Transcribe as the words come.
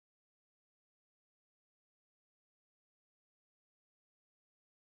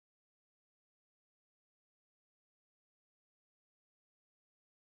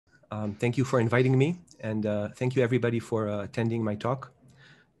Thank you for inviting me, and thank you everybody for attending my talk.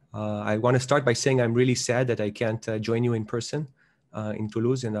 I want to start by saying I'm really sad that I can't join you in person in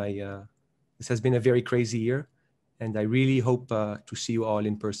Toulouse, and this has been a very crazy year, and I really hope to see you all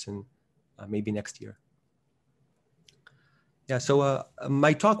in person maybe next year. Yeah, so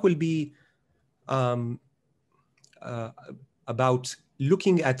my talk will be about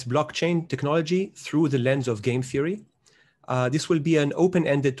looking at blockchain technology through the lens of game theory. This will be an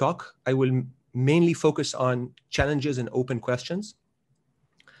open-ended talk. I will mainly focus on challenges and open questions.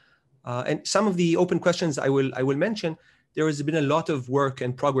 And some of the open questions I will mention, there has been a lot of work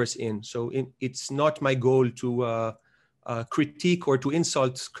and progress in. So it's not my goal to critique or to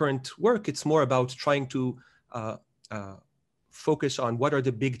insult current work. It's more about trying to focus on what are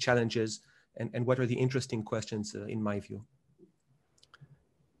the big challenges and what are the interesting questions in my view.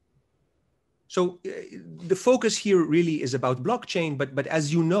 So the focus here really is about blockchain, but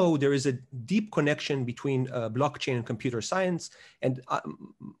as you know, there is a deep connection between blockchain and computer science. And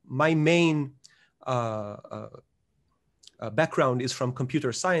my main background is from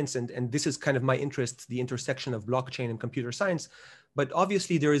computer science, and this is kind of my interest, the intersection of blockchain and computer science. But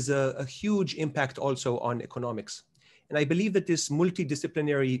obviously there is a huge impact also on economics. And I believe that this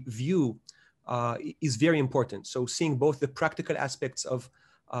multidisciplinary view is very important. So seeing both the practical aspects of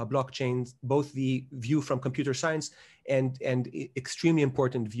blockchains, both the view from computer science and extremely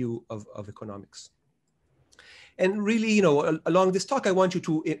important view of economics. And really, you know, along this talk, I want you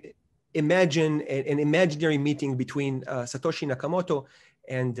to imagine an imaginary meeting between Satoshi Nakamoto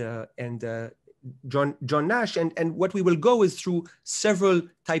and John Nash. And what we will go is through several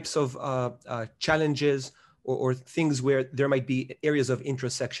types of challenges or things where there might be areas of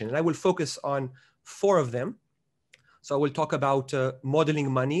intersection. And I will focus on 4 of them. So I will talk about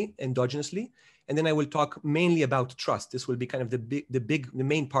modeling money endogenously, and then I will talk mainly about trust. This will be kind of the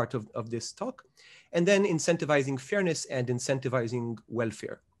main part of this talk, and then incentivizing fairness and incentivizing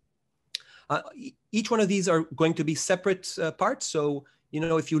welfare. Each one of these are going to be separate parts. So, you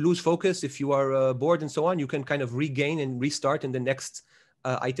know, if you lose focus, if you are bored and so on, you can kind of regain and restart in the next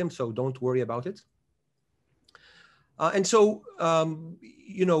item. So don't worry about it. And so,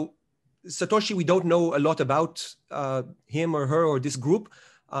 you know, Satoshi, we don't know a lot about him or her or this group,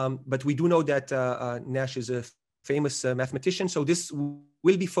 but we do know that Nash is a famous mathematician. So this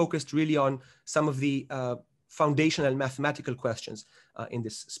will be focused really on some of the foundational mathematical questions in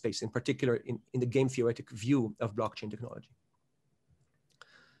this space, in particular in the game theoretic view of blockchain technology.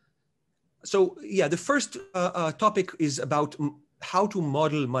 So yeah, the first topic is about how to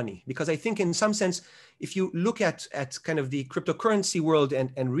model money, because I think in some sense, if you look at kind of the cryptocurrency world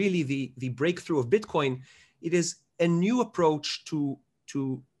and really the breakthrough of Bitcoin, it is a new approach to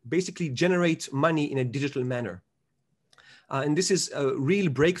basically generate money in a digital manner. And this is a real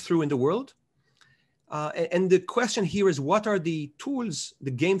breakthrough in the world. And the question here is, what are the tools,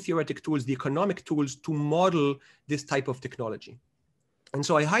 the game theoretic tools, the economic tools to model this type of technology? And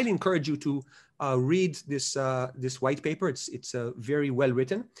so I highly encourage you to read this white paper. It's very well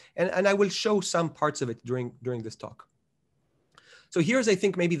written, and I will show some parts of it during this talk. So here's, I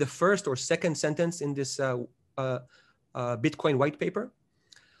think, maybe the first or second sentence in this Bitcoin white paper.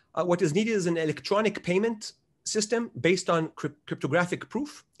 What is needed is an electronic payment system based on cryptographic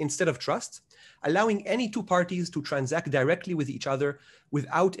proof instead of trust, allowing any 2 parties to transact directly with each other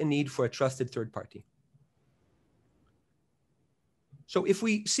without a need for a trusted third party. So if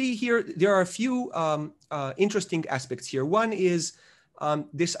we see here, there are a few interesting aspects here. One is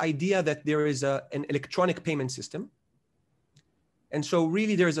this idea that there is an electronic payment system. And so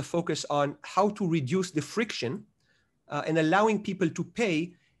really there is a focus on how to reduce the friction and allowing people to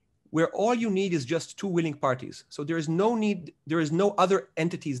pay where all you need is just 2 willing parties. So there is no need, there is no other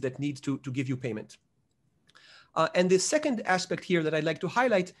entities that need to give you payment. And the second aspect here that I'd like to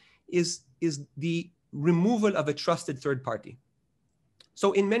highlight is the removal of a trusted third party.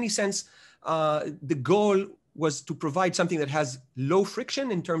 So in many sense, the goal was to provide something that has low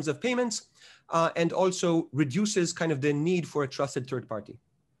friction in terms of payments and also reduces kind of the need for a trusted third party.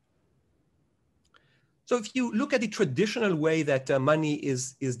 So if you look at the traditional way that money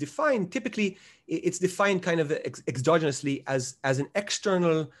is defined, typically it's defined kind of exogenously as an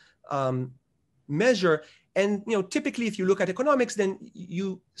external measure. And you know, typically if you look at economics, then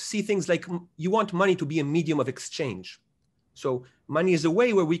you see things like you want money to be a medium of exchange. So money is a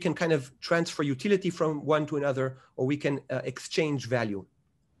way where we can kind of transfer utility from one to another, or we can exchange value.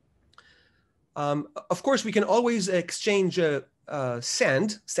 Of course, we can always exchange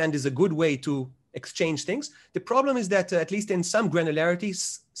sand. Sand is a good way to exchange things. The problem is that at least in some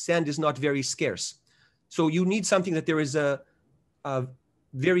granularities, sand is not very scarce. So you need something that there is a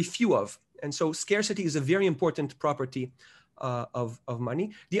very few of. And so scarcity is a very important property of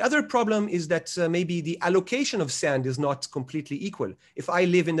money. The other problem is that maybe the allocation of sand is not completely equal. If I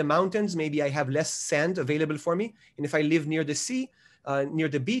live in the mountains, maybe I have less sand available for me. And if I live near the sea, near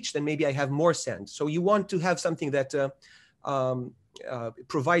the beach, then maybe I have more sand. So you want to have something that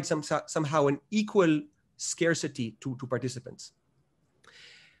provides somehow an equal scarcity to participants.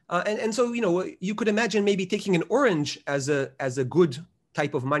 And so, you know, you could imagine maybe taking an orange as a good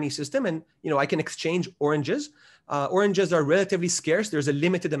type of money system. And, you know, I can exchange oranges. Oranges are relatively scarce. There's a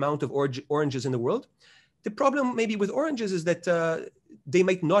limited amount of oranges in the world. The problem maybe with oranges is that they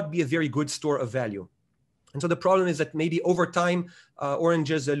might not be a very good store of value. And so the problem is that maybe over time,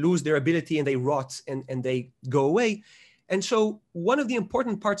 oranges lose their ability and they rot and they go away. And so one of the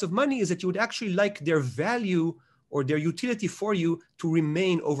important parts of money is that you would actually like their value or their utility for you to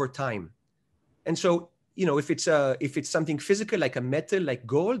remain over time. And so, you know, if it's something physical like a metal, like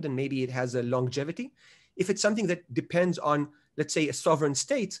gold, then maybe it has a longevity. If it's something that depends on, let's say, a sovereign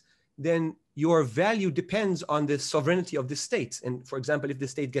state, then your value depends on the sovereignty of the state. And for example, if the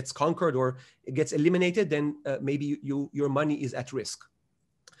state gets conquered or it gets eliminated, then maybe your money is at risk.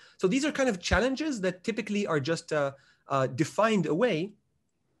 So these are kind of challenges that typically are just defined away.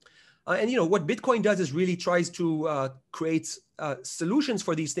 And you know what Bitcoin does is really tries to create solutions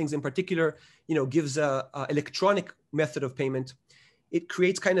for these things. In particular, you know, gives a electronic method of payment. It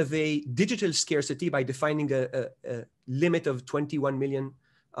creates kind of a digital scarcity by defining a limit of 21 million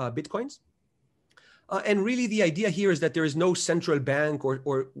Bitcoins. And really the idea here is that there is no central bank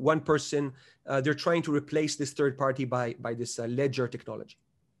or one person. They're trying to replace this third party by this ledger technology.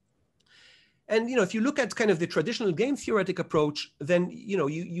 And, you know, if you look at kind of the traditional game theoretic approach, then, you know,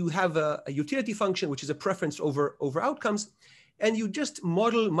 you have a utility function, which is a preference over outcomes. And you just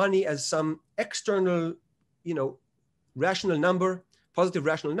model money as some external, you know, rational number, positive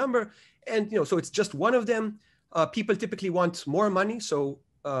rational number. And, you know, so it's just one of them. People typically want more money. So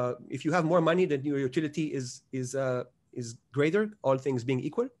if you have more money, then your utility is greater, all things being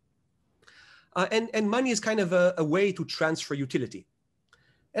equal. And money is kind of a way to transfer utility.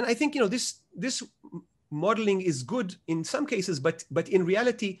 And I think, you know, this modeling is good in some cases, but in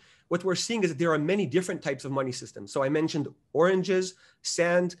reality, what we're seeing is that there are many different types of money systems. So I mentioned oranges,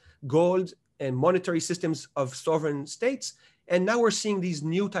 sand, gold, and monetary systems of sovereign states. And now we're seeing these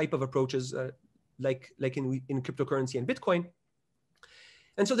new type of approaches like in cryptocurrency and Bitcoin.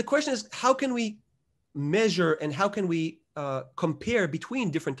 And so the question is, how can we measure and how can we compare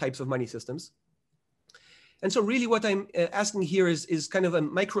between different types of money systems? And so really what I'm asking here is kind of a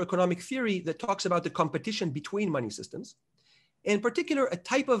microeconomic theory that talks about the competition between money systems. In particular, a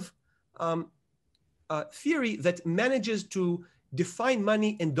type of theory that manages to define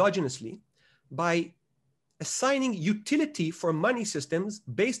money endogenously by assigning utility for money systems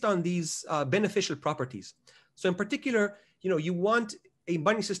based on these beneficial properties. So in particular, you know, you want a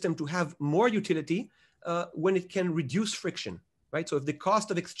money system to have more utility when it can reduce friction, right? So if the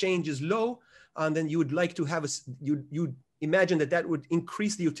cost of exchange is low, and then you would like to have you'd imagine that would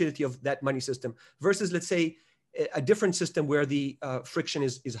increase the utility of that money system versus, let's say, a different system where the friction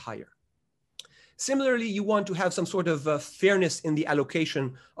is higher. Similarly, you want to have some sort of fairness in the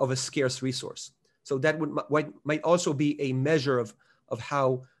allocation of a scarce resource. So that might also be a measure of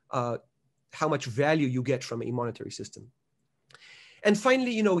how much value you get from a monetary system. And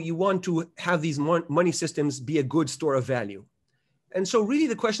finally, you know, you want to have these money systems be a good store of value. And so really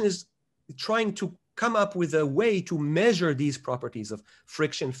the question is trying to come up with a way to measure these properties of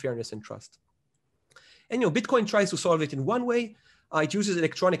friction, fairness, and trust. And, you know, Bitcoin tries to solve it in one way. It uses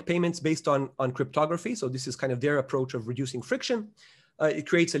electronic payments based on cryptography. So this is kind of their approach of reducing friction. It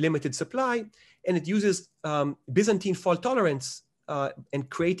creates a limited supply, and it uses Byzantine fault tolerance and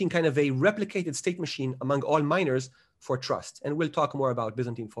creating kind of a replicated state machine among all miners for trust. And we'll talk more about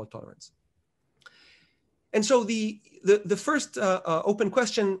Byzantine fault tolerance. And so the first open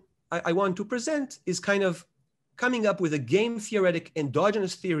question I want to present is kind of coming up with a game theoretic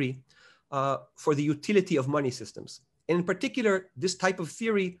endogenous theory for the utility of money systems. And in particular, this type of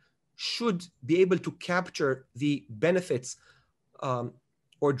theory should be able to capture the benefits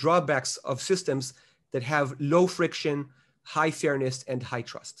or drawbacks of systems that have low friction, high fairness, and high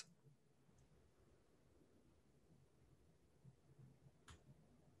trust.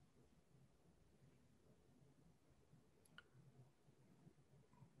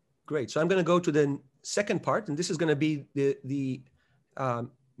 Great. So I'm going to go to the second part, and this is going to be the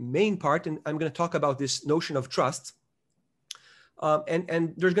main part, and I'm going to talk about this notion of trust.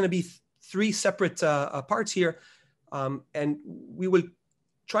 And there's going to be three separate parts here, and we will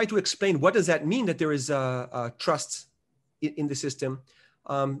try to explain what does that mean that there is trust in the system.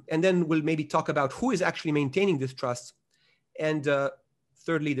 And then we'll maybe talk about who is actually maintaining this trust. And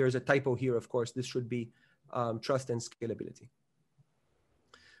thirdly, there's a typo here, of course. This should be trust and scalability.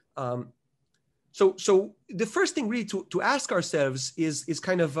 So the first thing really to ask ourselves is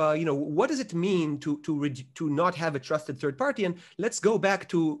kind of, what does it mean to not have a trusted third party? And let's go back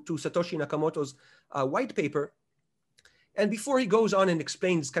to Satoshi Nakamoto's white paper. And before he goes on and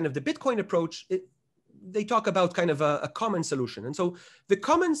explains kind of the Bitcoin approach, they talk about kind of a common solution. And so the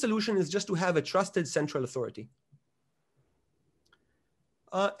common solution is just to have a trusted central authority.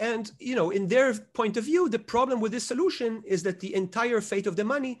 And in their point of view, the problem with this solution is that the entire fate of the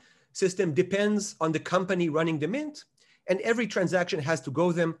money system depends on the company running the mint, and every transaction has to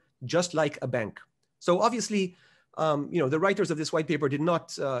go them just like a bank. So obviously, the writers of this white paper did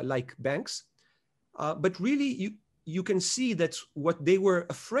not like banks, but really you can see that what they were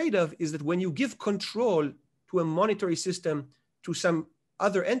afraid of is that when you give control to a monetary system to some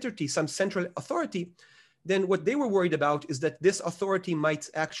other entity, some central authority, then what they were worried about is that this authority might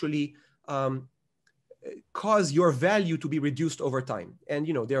actually cause your value to be reduced over time. And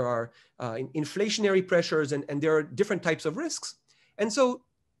there are inflationary pressures and there are different types of risks. And so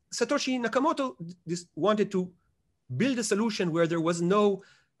Satoshi Nakamoto wanted to build a solution where there was no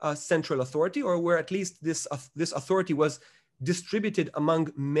central authority, or where at least this authority was distributed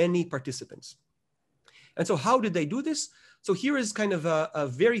among many participants. And so how did they do this? So here is kind of a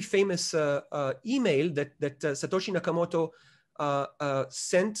very famous email that Satoshi Nakamoto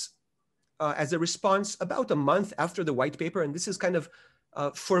sent as a response about a month after the white paper. And this is kind of,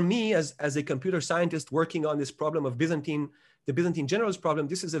 for me as a computer scientist working on this problem of the Byzantine generals problem,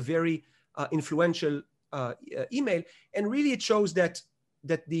 this is a very influential email. And really it shows that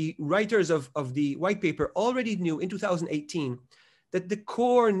the writers of the white paper already knew in 2018 that the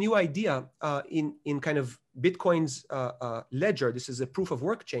core new idea in kind of Bitcoin's ledger, this is a proof of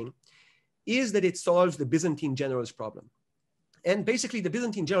work chain, is that it solves the Byzantine generals problem. And basically the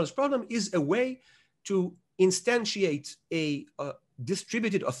Byzantine generals problem is a way to instantiate a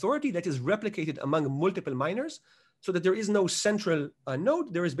distributed authority that is replicated among multiple miners, so that there is no central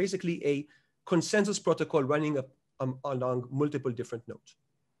node. There is basically a consensus protocol running along multiple different nodes.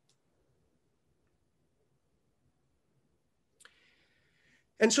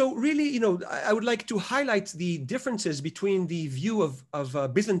 And so really, I would like to highlight the differences between the view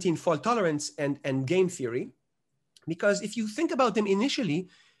of Byzantine fault tolerance and game theory, because if you think about them initially,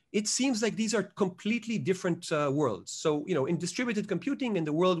 it seems like these are completely different worlds. So, in distributed computing, in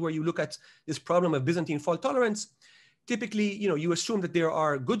the world where you look at this problem of Byzantine fault tolerance, typically, you assume that there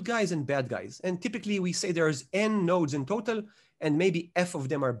are good guys and bad guys. And typically we say there's n nodes in total, and maybe f of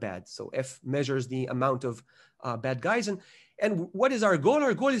them are bad. So f measures the amount of bad guys. And what is our goal?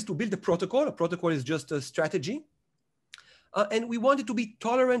 Our goal is to build a protocol. A protocol is just a strategy. And we want it to be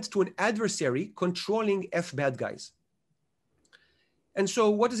tolerant to an adversary controlling f bad guys. And so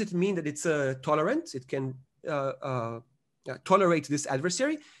what does it mean that it's tolerant? It can tolerate this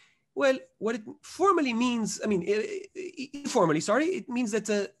adversary. Well, what it formally means, informally, sorry, it means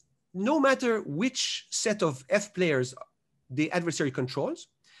that no matter which set of F players the adversary controls,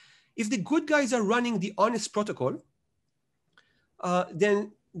 if the good guys are running the honest protocol,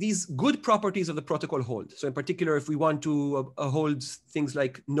 then these good properties of the protocol hold. So in particular, if we want to hold things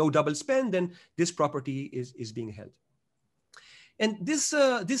like no double spend, then this property is being held. And this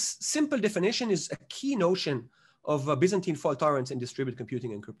simple definition is a key notion of Byzantine fault tolerance in distributed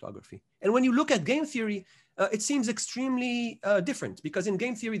computing and cryptography. And when you look at game theory, it seems extremely different, because in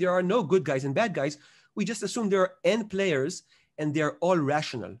game theory, there are no good guys and bad guys. We just assume there are n players and they're all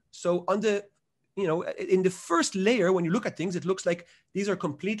rational. So on the, in the first layer, when you look at things, it looks like these are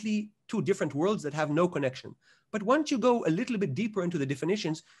completely two different worlds that have no connection. But once you go a little bit deeper into the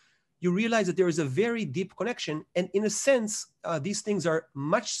definitions, you realize that there is a very deep connection. And in a sense, these things are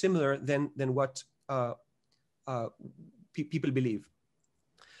much similar than what people believe.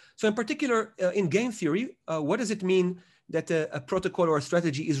 So in particular, in game theory, what does it mean that a protocol or a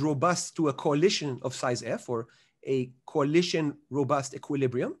strategy is robust to a coalition of size F, or a coalition robust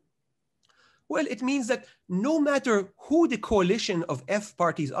equilibrium? Well, it means that no matter who the coalition of F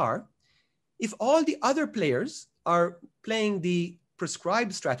parties are, if all the other players are playing the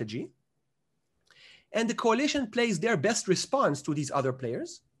prescribed strategy, and the coalition plays their best response to these other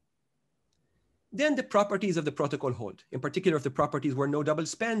players, then the properties of the protocol hold. In particular, if the properties were no double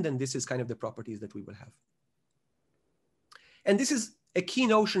spend, then this is kind of the properties that we will have. And this is a key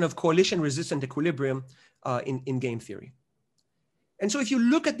notion of coalition-resistant equilibrium in game theory. And so if you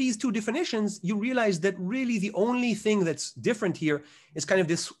look at these two definitions, you realize that really the only thing that's different here is kind of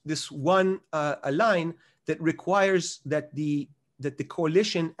this one line that requires that the that the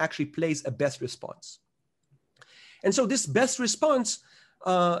coalition actually plays a best response. And so this best response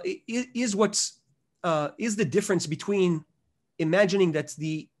is the difference between imagining that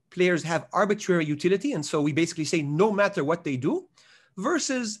the players have arbitrary utility, and so we basically say no matter what they do,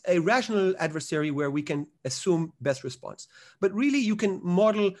 versus a rational adversary where we can assume best response. But really, you can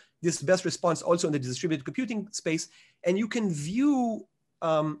model this best response also in the distributed computing space, and you can view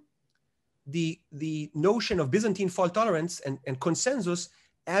the notion of Byzantine fault tolerance and consensus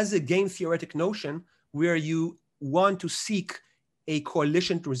as a game theoretic notion where you want to seek a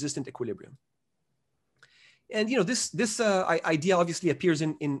coalition-resistant equilibrium. And this idea obviously appears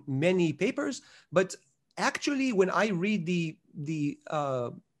in many papers, but actually when I read the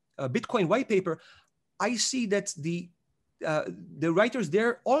Bitcoin white paper, I see that the writers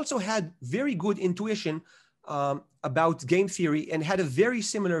there also had very good intuition about game theory and had a very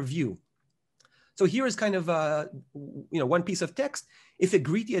similar view. So here is kind of one piece of text. If a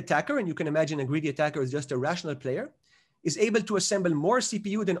greedy attacker, and you can imagine a greedy attacker is just a rational player, is able to assemble more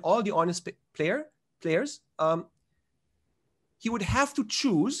CPU than all the honest players, he would have to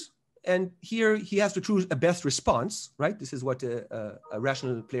choose, and here he has to choose a best response, right? This is what a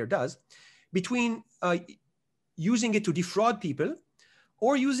rational player does, between using it to defraud people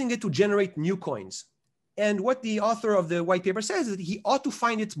or using it to generate new coins. And what the author of the white paper says is that he ought to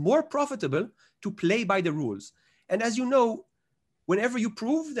find it more profitable to play by the rules. And as you know, whenever you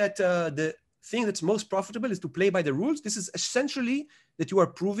prove that the thing that's most profitable is to play by the rules, this is essentially that you are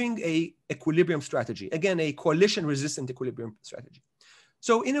proving a equilibrium strategy. Again, a coalition-resistant equilibrium strategy.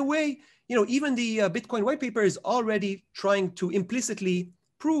 So in a way, even the Bitcoin white paper is already trying to implicitly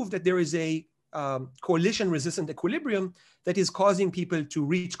prove that there is a coalition-resistant equilibrium that is causing people to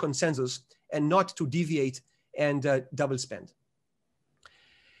reach consensus and not to deviate and double spend.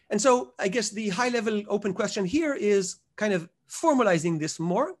 And so I guess the high-level open question here is kind of formalizing this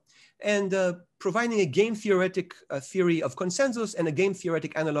more and providing a game theoretic theory of consensus and a game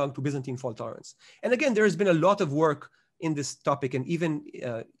theoretic analog to Byzantine fault tolerance. And again, there has been a lot of work in this topic, and even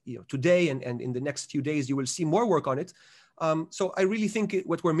today and in the next few days, you will see more work on it. So I really think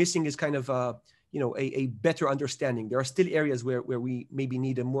what we're missing is kind of a better understanding. There are still areas where we maybe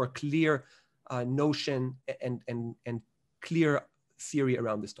need a more clear notion and clear theory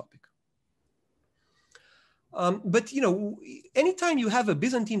around this topic. But anytime you have a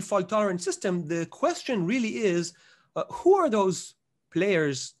Byzantine fault tolerant system, the question really is, who are those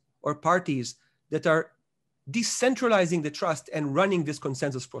players or parties that are decentralizing the trust and running this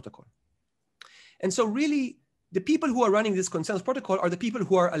consensus protocol? And so really, the people who are running this consensus protocol are the people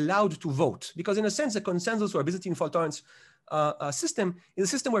who are allowed to vote, because in a sense, a consensus or a Byzantine fault tolerance system is a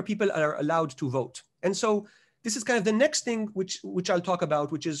system where people are allowed to vote. And so this is kind of the next thing which I'll talk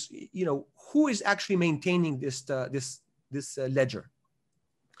about, which is who is actually maintaining this ledger.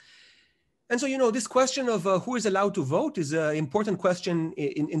 And so this question of who is allowed to vote is an important question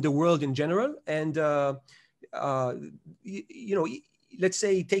in the world in general. And let's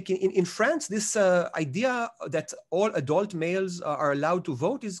say in France, this idea that all adult males are allowed to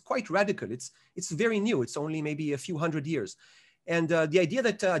vote is quite radical. It's very new. It's only maybe a few hundred years. And the idea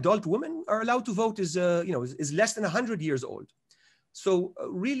that adult women are allowed to vote is less than 100 years old. So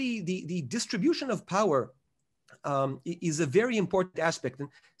really, the distribution of power is a very important aspect. And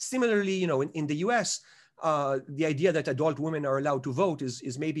similarly, in the US, the idea that adult women are allowed to vote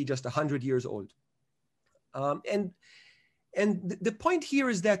is maybe just 100 years old. And the point here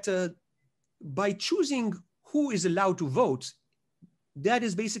is that by choosing who is allowed to vote, that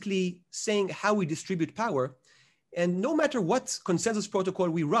is basically saying how we distribute power. And no matter what consensus protocol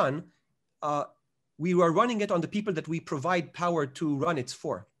we run, we are running it on the people that we provide power to run it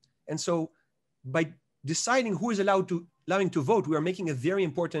for. And so by deciding who is allowing to vote, we are making a very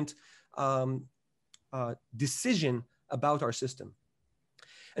important decision about our system.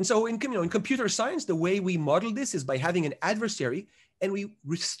 And so in computer science, the way we model this is by having an adversary, and we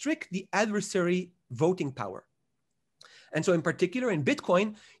restrict the adversary voting power. And so in particular, in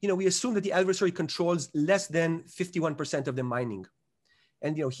Bitcoin, we assume that the adversary controls less than 51% of the mining.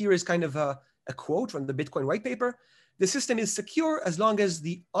 And here is kind of a quote from the Bitcoin white paper. The system is secure as long as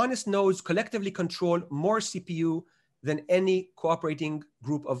the honest nodes collectively control more CPU than any cooperating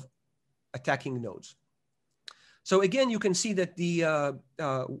group of attacking nodes. So again, you can see that the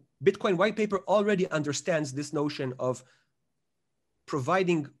Bitcoin white paper already understands this notion of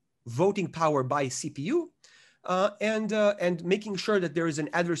providing voting power by CPU and making sure that there is an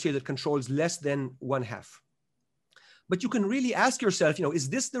adversary that controls less than 1/2. But you can really ask yourself, is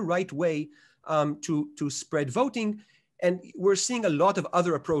this the right way to spread voting? And we're seeing a lot of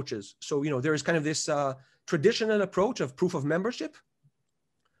other approaches. So there is kind of this traditional approach of proof of membership,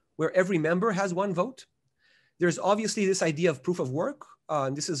 where every member has one vote. There's obviously this idea of proof of work,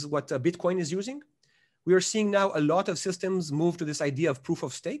 and this is what Bitcoin is using. We are seeing now a lot of systems move to this idea of proof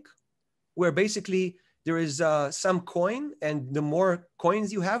of stake, where basically there is some coin, and the more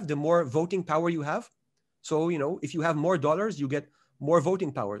coins you have, the more voting power you have. So, you know, if you have more dollars, you get more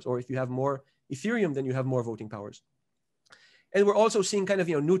voting powers, or if you have more Ethereum, then you have more voting powers. And we're also seeing kind of,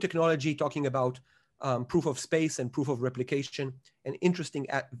 you know, new technology talking about proof of space and proof of replication and interesting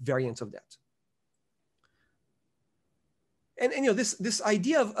variants of that. And you know, this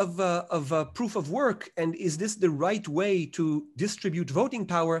idea of proof of work, and is this the right way to distribute voting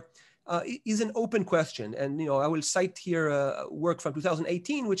power, is an open question. And you know, I will cite here work from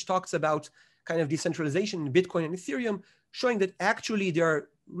 2018, which talks about kind of decentralization in Bitcoin and Ethereum, showing that actually there are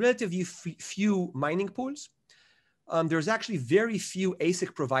relatively few mining pools. There's actually very few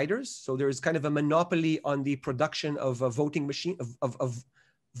ASIC providers. So there's kind of a monopoly on the production of a voting machine, of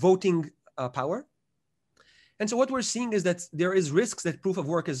voting power. And so what we're seeing is that there is risks that proof of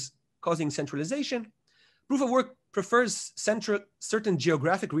work is causing centralization. Proof of work prefers certain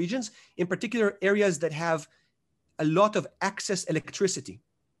geographic regions, in particular areas that have a lot of excess electricity.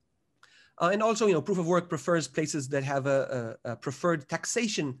 And also, you know, proof of work prefers places that have a preferred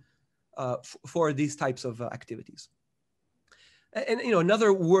taxation for these types of activities. And you know,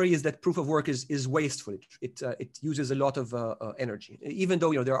 another worry is that proof of work is wasteful. It uses a lot of energy, even though,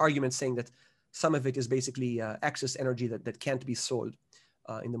 you know, there are arguments saying that some of it is basically excess energy that can't be sold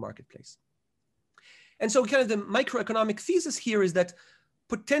in the marketplace. And so kind of the microeconomic thesis here is that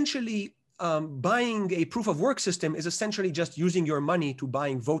potentially buying a proof of work system is essentially just using your money to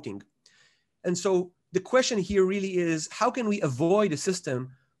buying voting. And so the question here really is, how can we avoid a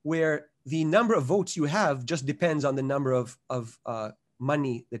system where the number of votes you have just depends on the number of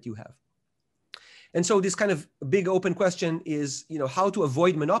money that you have? And so this kind of big open question is, you know, how to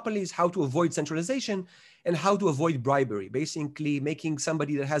avoid monopolies, how to avoid centralization, and how to avoid bribery, basically making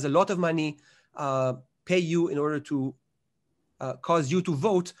somebody that has a lot of money pay you in order to cause you to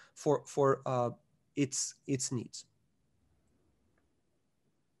vote for its needs.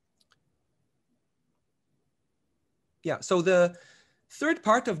 Yeah, so the third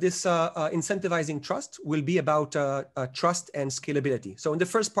part of this incentivizing trust will be about trust and scalability. So in the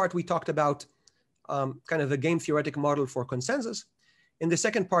first part, we talked about kind of a game theoretic model for consensus. In the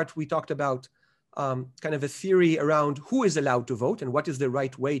second part, we talked about kind of a theory around who is allowed to vote and what is the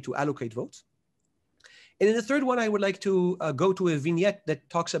right way to allocate votes. And in the third one, I would like to go to a vignette that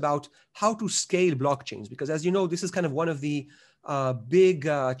talks about how to scale blockchains, because as you know, this is kind of one of the big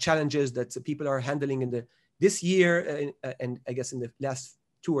challenges that people are handling in this year, and I guess in the last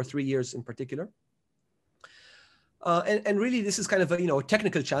 2 or 3 years in particular. And really, this is kind of a, you know, a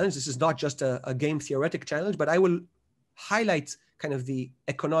technical challenge. This is not just a game theoretic challenge, but I will highlight kind of the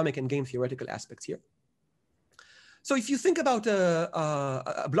economic and game theoretical aspects here. So if you think about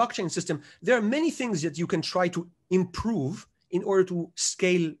a blockchain system, there are many things that you can try to improve in order to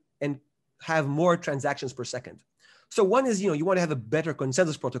scale and have more transactions per second. So one is, you know, you want to have a better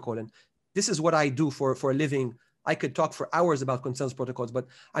consensus protocol. And this is what I do for a living. I could talk for hours about consensus protocols, but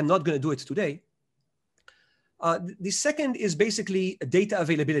I'm not going to do it today. The second is basically data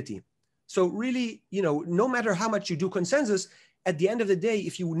availability. So really, you know, no matter how much you do consensus, at the end of the day,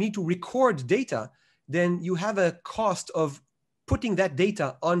 if you need to record data, then you have a cost of putting that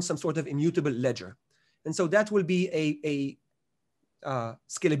data on some sort of immutable ledger. And so that will be a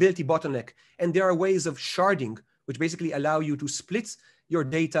scalability bottleneck. And there are ways of sharding, which basically allow you to split your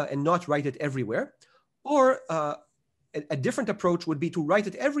data and not write it everywhere. Or a different approach would be to write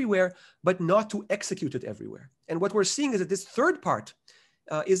it everywhere, but not to execute it everywhere. And what we're seeing is that this third part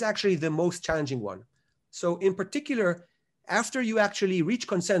is actually the most challenging one. So in particular, after you actually reach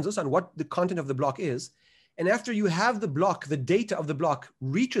consensus on what the content of the block is, and after you have the block, the data of the block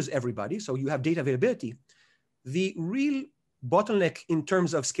reaches everybody, so you have data availability, the real bottleneck in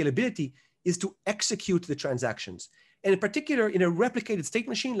terms of scalability is to execute the transactions. And in particular, in a replicated state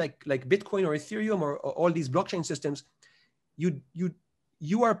machine like Bitcoin or Ethereum or all these blockchain systems,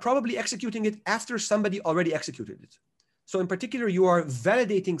 you are probably executing it after somebody already executed it. So in particular, you are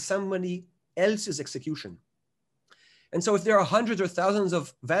validating somebody else's execution. And so if there are hundreds or thousands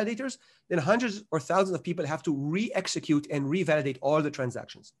of validators, then hundreds or thousands of people have to re-execute and revalidate all the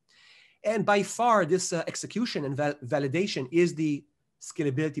transactions. And by far, this execution and validation is the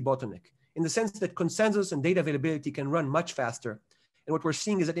scalability bottleneck, in the sense that consensus and data availability can run much faster. And what we're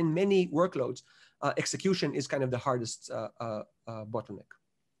seeing is that in many workloads, execution is kind of the hardest bottleneck.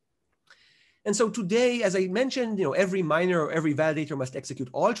 And so today, as I mentioned, you know, every miner or every validator must execute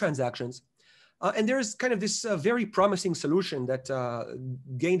all transactions. And there's kind of this very promising solution that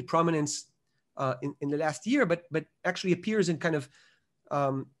gained prominence in the last year, but actually appears in kind of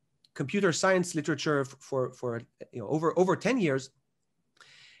computer science literature for over 10 years.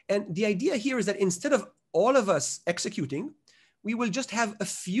 And the idea here is that instead of all of us executing, we will just have a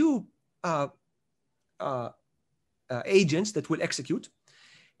few agents that will execute.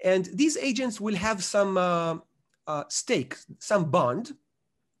 And these agents will have some stake, some bond.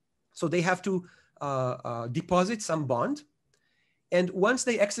 So they have to deposit some bond. And once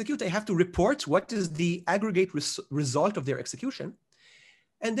they execute, they have to report what is the aggregate result of their execution.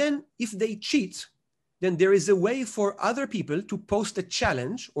 And then if they cheat, then there is a way for other people to post a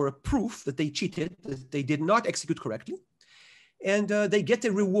challenge or a proof that they cheated, that they did not execute correctly. And they get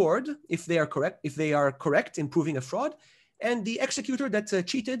a reward if they are correct in proving a fraud. And the executor that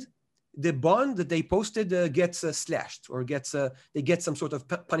cheated, the bond that they posted gets slashed, or they get some sort of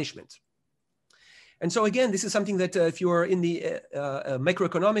punishment. And so again, this is something that if you're in the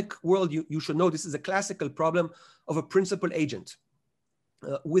macroeconomic world, you should know this is a classical problem of a principal agent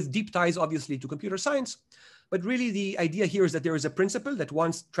with deep ties, obviously, to computer science. But really, the idea here is that there is a principle that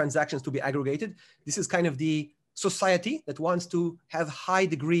wants transactions to be aggregated. This is kind of the society that wants to have high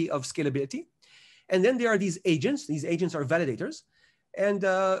degree of scalability. And then there are these agents. These agents are validators. And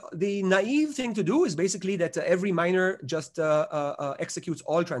the naive thing to do is basically that every miner just executes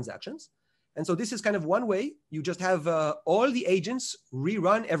all transactions. And so this is kind of one way. You just have all the agents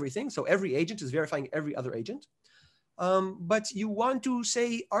rerun everything. So every agent is verifying every other agent. But you want to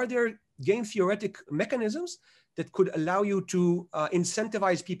say, are there game theoretic mechanisms that could allow you to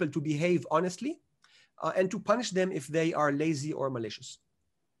incentivize people to behave honestly and to punish them if they are lazy or malicious?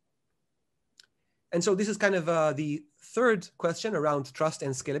 And so this is kind of the third question around trust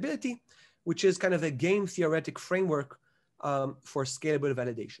and scalability, which is kind of a game theoretic framework for scalable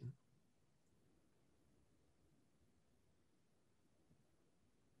validation.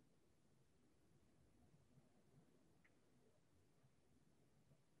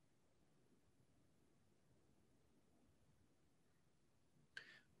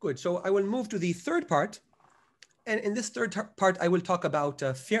 Good. So I will move to the third part. And in this third part, I will talk about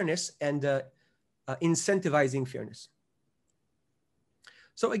fairness and incentivizing fairness.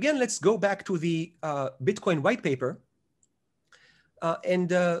 So again, let's go back to the Bitcoin white paper.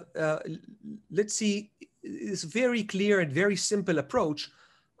 And let's see this very clear and very simple approach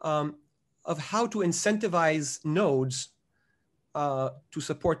of how to incentivize nodes to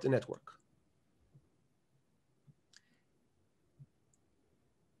support the network.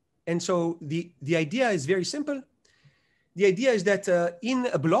 And so the idea is very simple. The idea is that in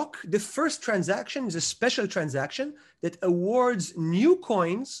a block, the first transaction is a special transaction that awards new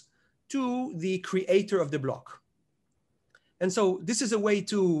coins to the creator of the block. And so this is a way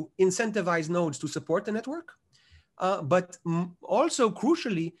to incentivize nodes to support the network. But also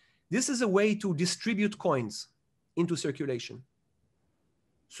crucially, this is a way to distribute coins into circulation.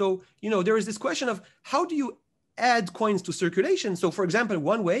 So, there is this question of how do you add coins to circulation? So for example,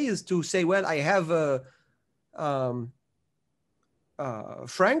 one way is to say, well, I have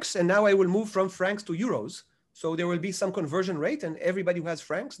francs, and now I will move from francs to euros. So there will be some conversion rate, and everybody who has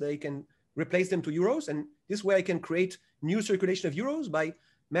francs, they can replace them to euros. And this way I can create new circulation of euros by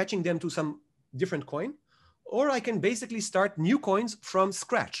matching them to some different coin. Or I can basically start new coins from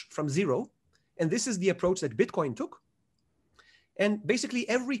scratch, from zero. And this is the approach that Bitcoin took. And basically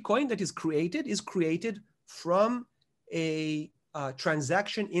every coin that is created from a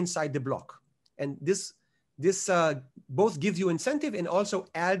transaction inside the block. And this both gives you incentive and also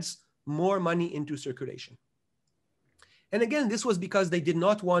adds more money into circulation. And again, this was because they did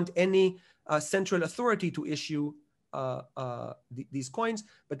not want any central authority to issue these coins,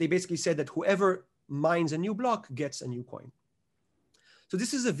 but they basically said that whoever mines a new block gets a new coin. So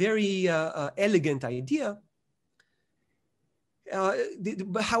this is a very elegant idea.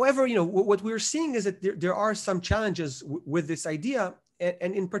 However, what we're seeing is that there are some challenges with this idea.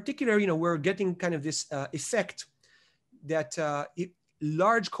 And in particular, we're getting kind of this effect that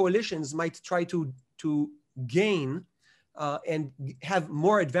large coalitions might try to gain and have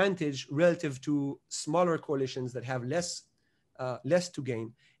more advantage relative to smaller coalitions that have less to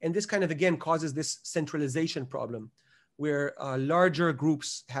gain. And this kind of, again, causes this centralization problem where larger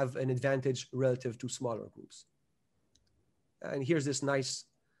groups have an advantage relative to smaller groups. And here's this nice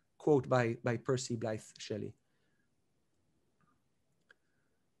quote by Percy Blythe Shelley.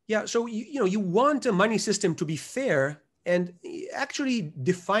 Yeah, so you want a money system to be fair, and actually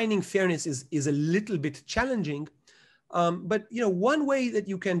defining fairness is a little bit challenging. But one way that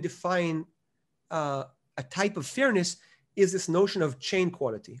you can define a type of fairness is this notion of chain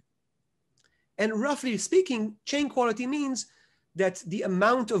quality. And roughly speaking, chain quality means that the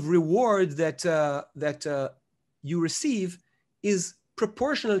amount of reward that you receive is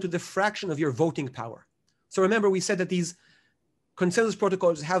proportional to the fraction of your voting power. So remember, we said that these consensus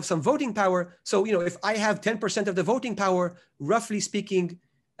protocols have some voting power. So, if I have 10% of the voting power, roughly speaking,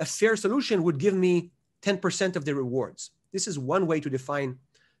 a fair solution would give me 10% of the rewards. This is one way to define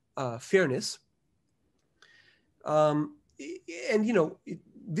fairness.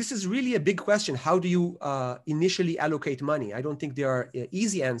 This is really a big question. How do you initially allocate money? I don't think there are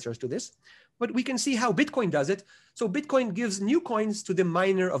easy answers to this, but we can see how Bitcoin does it. So Bitcoin gives new coins to the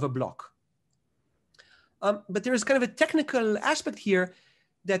miner of a block. But there's kind of a technical aspect here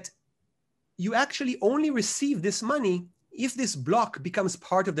that you actually only receive this money if this block becomes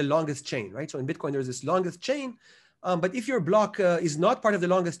part of the longest chain, right? So in Bitcoin, there's this longest chain, but if your block is not part of the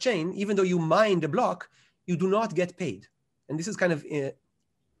longest chain, even though you mine the block, you do not get paid. And this is kind of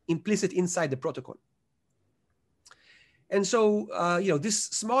implicit inside the protocol. And so, this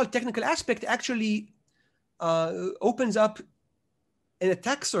small technical aspect actually opens up an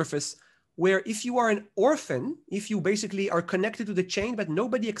attack surface where if you are an orphan, if you basically are connected to the chain, but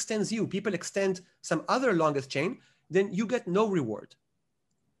nobody extends you, people extend some other longest chain, then you get no reward.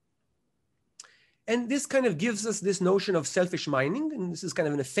 And this kind of gives us this notion of selfish mining, and this is kind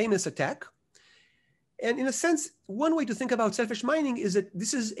of a famous attack. And in a sense, one way to think about selfish mining is that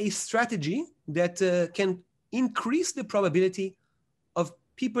this is a strategy that can increase the probability of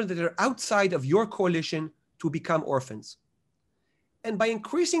people that are outside of your coalition to become orphans. And by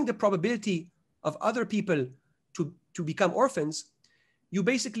increasing the probability of other people to become orphans, you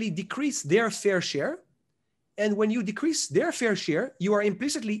basically decrease their fair share. And when you decrease their fair share, you are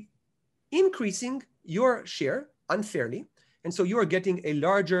implicitly increasing your share unfairly. And so you are getting a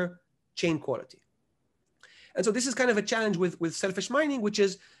larger chain quality. And so this is kind of a challenge with selfish mining, which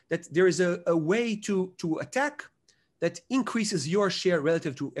is that there is a way to attack that increases your share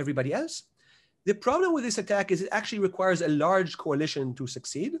relative to everybody else. The problem with this attack is it actually requires a large coalition to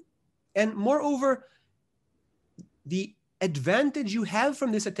succeed. And moreover, the advantage you have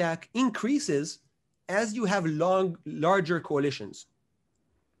from this attack increases as you have larger coalitions.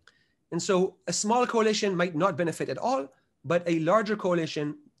 And so a small coalition might not benefit at all, but a larger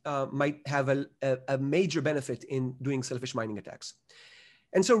coalition might have a major benefit in doing selfish mining attacks.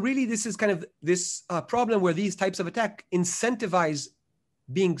 And so really this is kind of this problem where these types of attack incentivize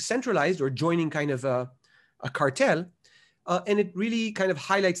being centralized or joining kind of a cartel. And it really kind of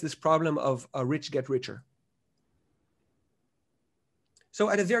highlights this problem of rich get richer. So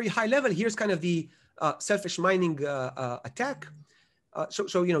at a very high level, here's kind of the selfish mining attack.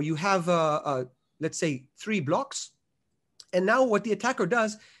 So you have, let's say, 3 blocks. And now what the attacker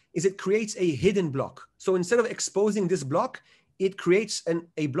does is it creates a hidden block. So instead of exposing this block, it creates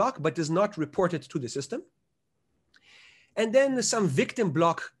a block, but does not report it to the system. And then some victim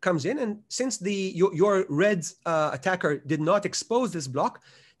block comes in. And since your red attacker did not expose this block,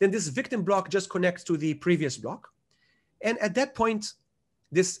 then this victim block just connects to the previous block. And at that point,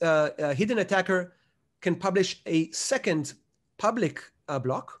 this hidden attacker can publish a second public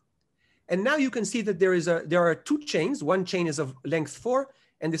block. And now you can see that there are 2 chains. One chain is of length 4,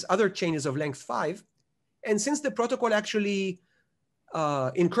 and this other chain is of length 5. And since the protocol actually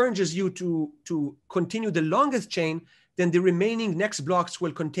encourages you to continue the longest chain, then the remaining next blocks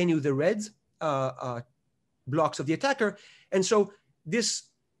will continue the red blocks of the attacker. And so this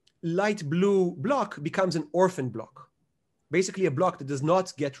light blue block becomes an orphan block, basically a block that does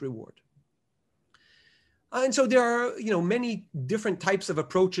not get reward. And so there are many different types of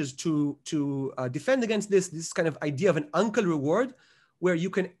approaches to defend against this kind of idea of an uncle reward, where you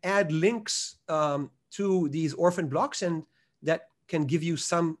can add links to these orphan blocks, and that can give you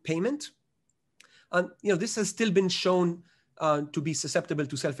some payment. This has still been shown to be susceptible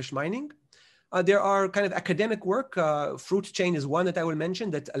to selfish mining. There are kind of academic work. Fruit chain is one that I will mention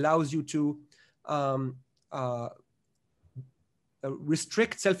that allows you to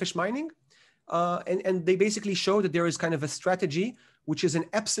restrict selfish mining. And they basically show that there is kind of a strategy, which is an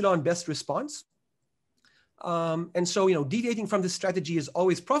epsilon best response. And so, deviating from this strategy is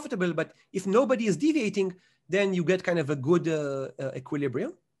always profitable, but if nobody is deviating, then you get kind of a good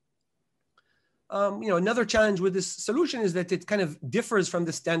equilibrium. Another challenge with this solution is that it kind of differs from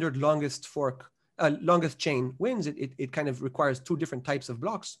the standard longest chain wins. It kind of requires 2 different types of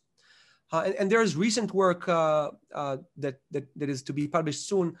blocks. And there's recent work that is to be published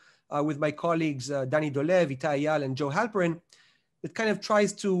soon with my colleagues, Danny Dolev, Ittai, and Joe Halperin, that kind of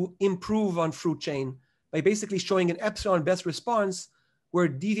tries to improve on fruit chain by basically showing an epsilon best response where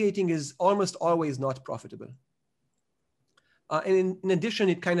deviating is almost always not profitable. And in addition,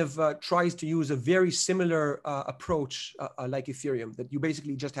 it kind of tries to use a very similar approach like Ethereum, that you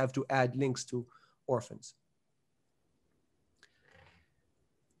basically just have to add links to orphans.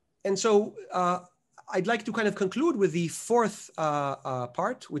 And so I'd like to kind of conclude with the fourth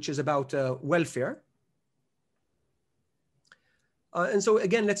part, which is about welfare. And so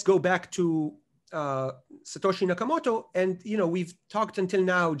again, let's go back to Satoshi Nakamoto. And we've talked until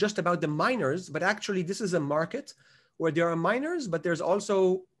now just about the miners, but actually this is a market where there are miners, but there's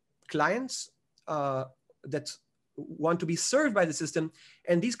also clients that want to be served by the system.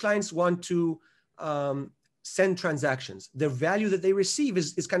 And these clients want to send transactions. The value that they receive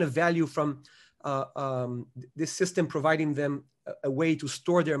is kind of value from this system providing them a way to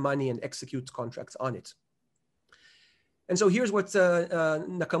store their money and execute contracts on it. And so here's what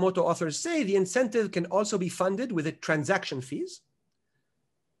Nakamoto authors say: the incentive can also be funded with the transaction fees.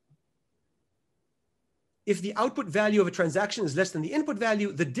 If the output value of a transaction is less than the input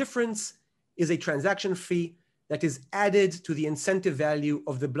value, the difference is a transaction fee that is added to the incentive value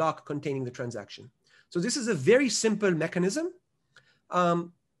of the block containing the transaction. So this is a very simple mechanism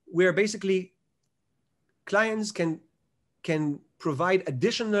where basically clients can provide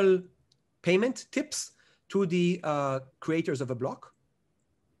additional payment tips to the creators of a block.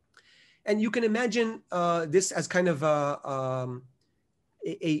 And you can imagine this as kind of a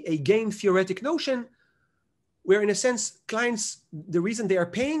game theoretic notion where, in a sense, clients, the reason they are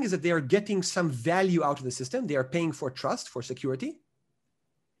paying is that they are getting some value out of the system. They are paying for trust, for security.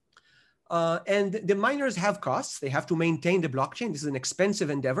 And the miners have costs. They have to maintain the blockchain. This is an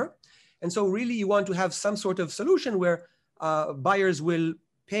expensive endeavor. And so really you want to have some sort of solution where buyers will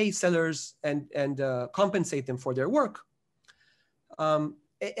pay sellers and compensate them for their work. And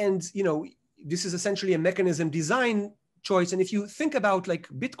this is essentially a mechanism design choice. And if you think about like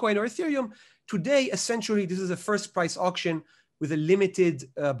Bitcoin or Ethereum, today, essentially, this is a first price auction with a limited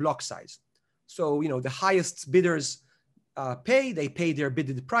block size. So, the highest bidders they pay their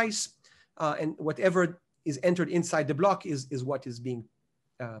bidded price, and whatever is entered inside the block is what is being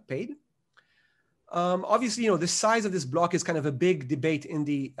paid. Obviously, the size of this block is kind of a big debate in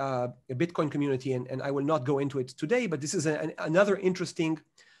the Bitcoin community, and I will not go into it today, but this is another interesting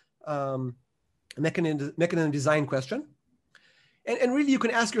mechanism design question. And really, you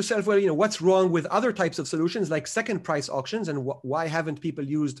can ask yourself, well, what's wrong with other types of solutions like second price auctions, and why haven't people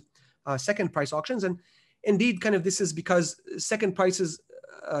used second price auctions? And indeed, kind of this is because second prices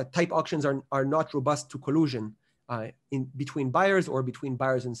type auctions are not robust to collusion in between buyers or between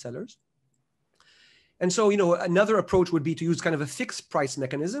buyers and sellers. And so, another approach would be to use kind of a fixed price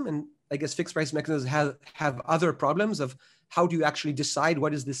mechanism. And I guess fixed price mechanisms have other problems of how do you actually decide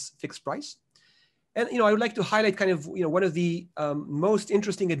what is this fixed price? And I would like to highlight kind of one of the most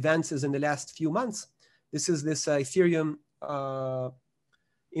interesting advances in the last few months. This is this Ethereum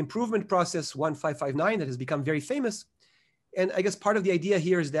improvement process 1559 that has become very famous. And I guess part of the idea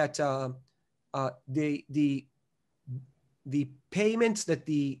here is that the payments that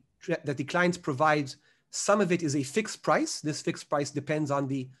the clients provide, some of it is a fixed price. This fixed price depends on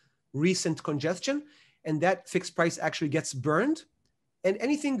the recent congestion, and that fixed price actually gets burned. And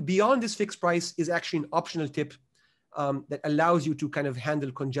anything beyond this fixed price is actually an optional tip that allows you to kind of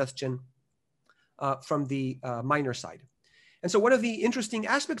handle congestion from the miner side. And so one of the interesting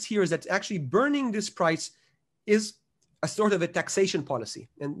aspects here is that actually burning this price is a sort of a taxation policy.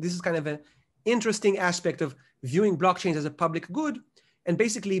 And this is kind of an interesting aspect of viewing blockchains as a public good. And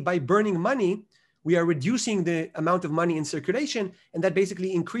basically by burning money, we are reducing the amount of money in circulation, and that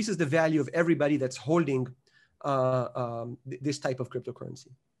basically increases the value of everybody that's holding this type of cryptocurrency.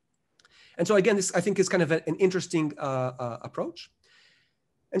 And so again, this I think is kind of an interesting approach.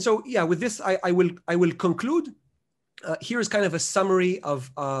 And so yeah, with this I will conclude. Here's kind of a summary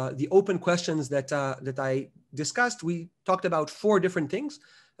of the open questions that I discussed. We talked about 4 different things: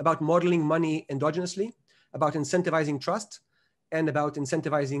 about modeling money endogenously, about incentivizing trust, and about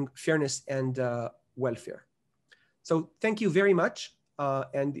incentivizing fairness and welfare. So thank you very much.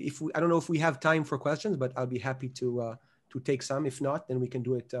 And I don't know if we have time for questions, but I'll be happy to take some. If not, then we can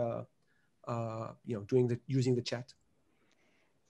do it, using the chat.